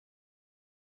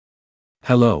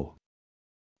Hello.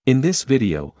 In this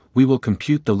video, we will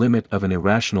compute the limit of an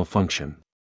irrational function.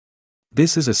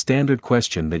 This is a standard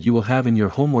question that you will have in your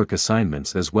homework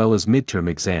assignments as well as midterm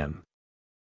exam.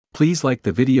 Please like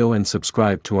the video and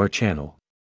subscribe to our channel.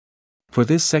 For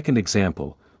this second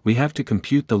example, we have to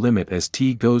compute the limit as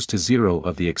t goes to 0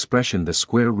 of the expression the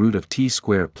square root of t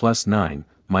squared plus 9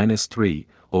 minus 3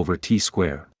 over t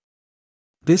squared.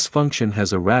 This function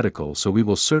has a radical, so we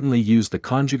will certainly use the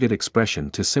conjugate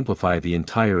expression to simplify the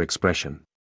entire expression.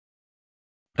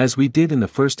 As we did in the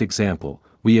first example,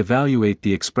 we evaluate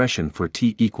the expression for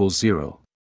t equals 0.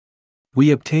 We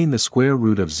obtain the square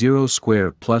root of 0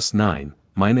 squared plus 9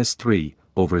 minus 3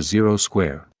 over 0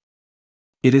 squared.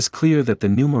 It is clear that the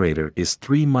numerator is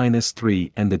 3 minus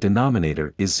 3 and the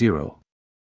denominator is 0.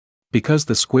 Because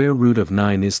the square root of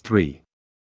 9 is 3.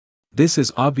 This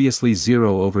is obviously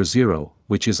 0 over 0,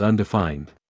 which is undefined.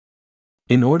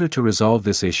 In order to resolve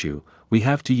this issue, we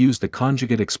have to use the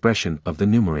conjugate expression of the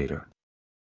numerator.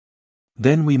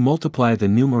 Then we multiply the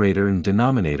numerator and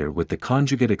denominator with the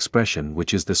conjugate expression,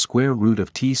 which is the square root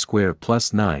of t squared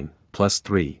plus 9 plus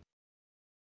 3.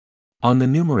 On the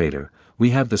numerator, we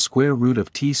have the square root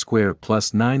of t squared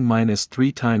plus 9 minus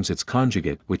 3 times its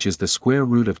conjugate, which is the square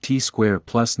root of t squared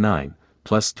plus 9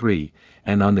 plus 3,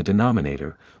 and on the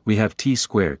denominator, we have t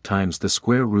squared times the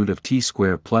square root of t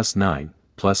squared plus 9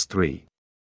 plus 3.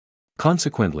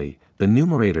 Consequently, the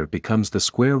numerator becomes the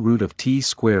square root of t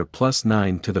squared plus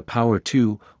 9 to the power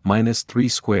 2 minus 3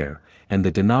 squared, and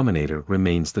the denominator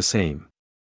remains the same.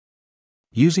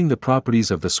 Using the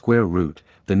properties of the square root,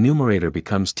 the numerator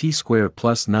becomes t squared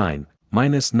plus 9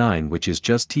 minus 9, which is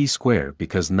just t squared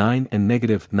because 9 and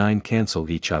negative 9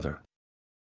 cancel each other.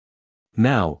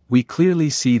 Now, we clearly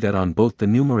see that on both the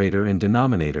numerator and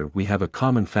denominator we have a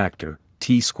common factor,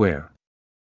 t squared.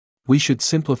 We should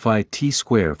simplify t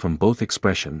squared from both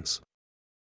expressions.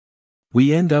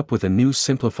 We end up with a new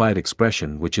simplified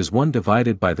expression, which is 1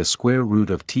 divided by the square root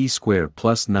of t squared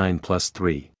plus 9 plus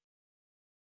 3.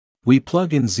 We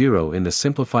plug in 0 in the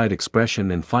simplified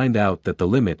expression and find out that the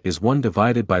limit is 1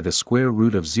 divided by the square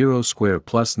root of 0 squared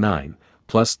plus 9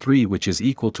 plus 3, which is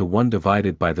equal to 1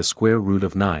 divided by the square root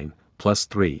of 9 plus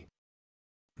 3.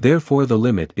 Therefore the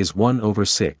limit is 1 over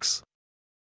 6.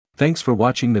 Thanks for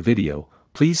watching the video.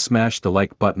 Please smash the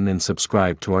like button and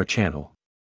subscribe to our channel.